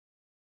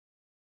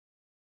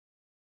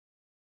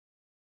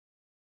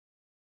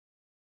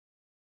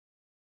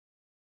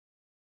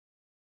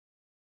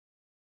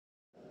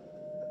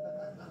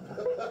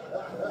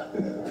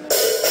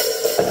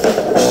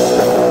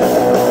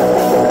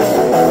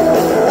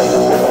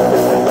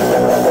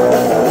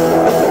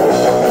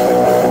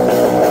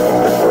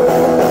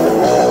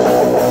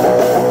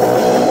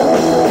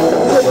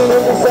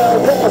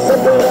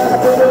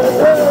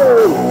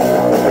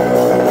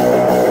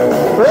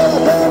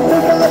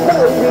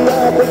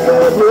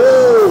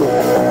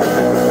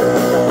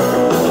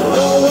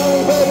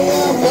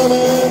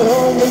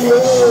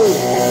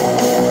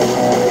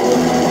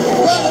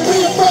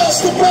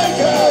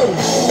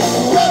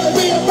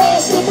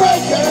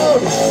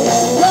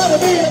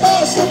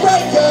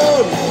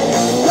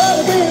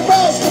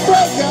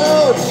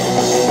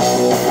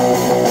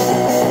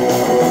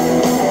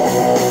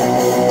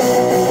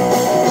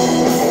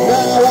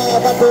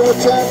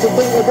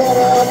everything I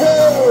wanna do.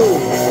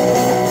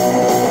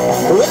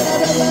 When I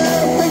did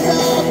everything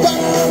I've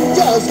done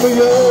just for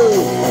you.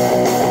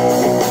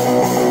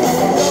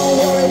 Don't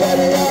worry,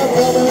 baby, I'm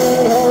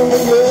coming home to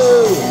you.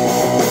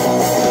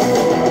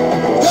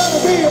 Gotta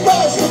be a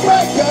boss to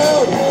break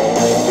out.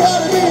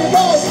 Gotta be a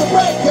boss to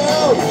break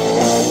out.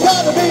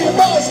 Gotta be a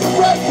boss to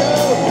break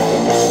out.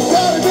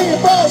 Gotta be a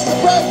boss to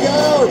break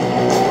out.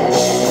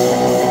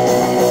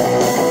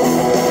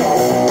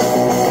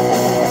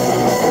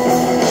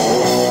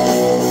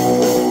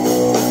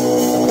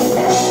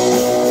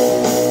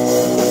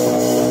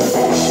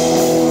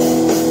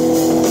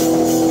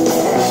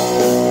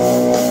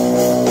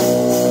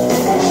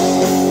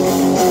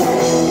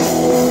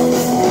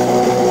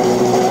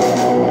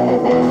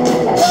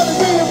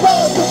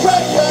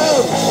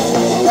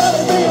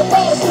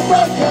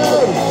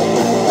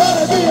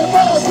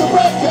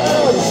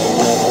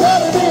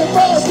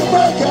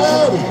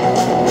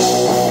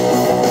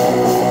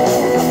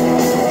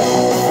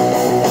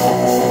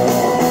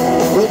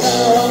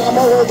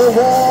 The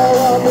wall,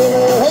 I'm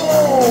really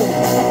home.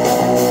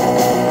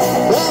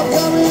 I'm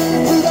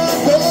coming to that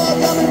door,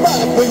 coming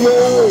back for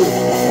you.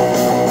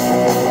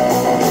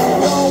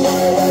 Don't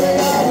worry, baby,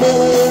 I'm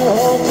really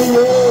home to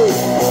you.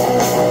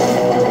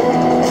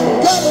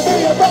 Gotta be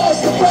a boss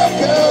to break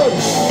out.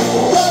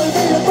 Gotta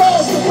be a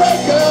boss to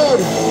break out.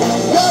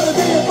 Gotta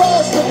be a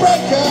boss to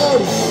break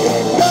out.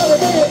 Gotta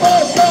be a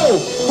boss to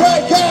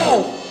break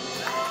out.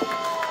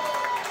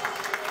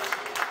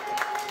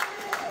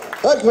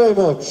 Thank you very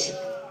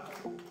much.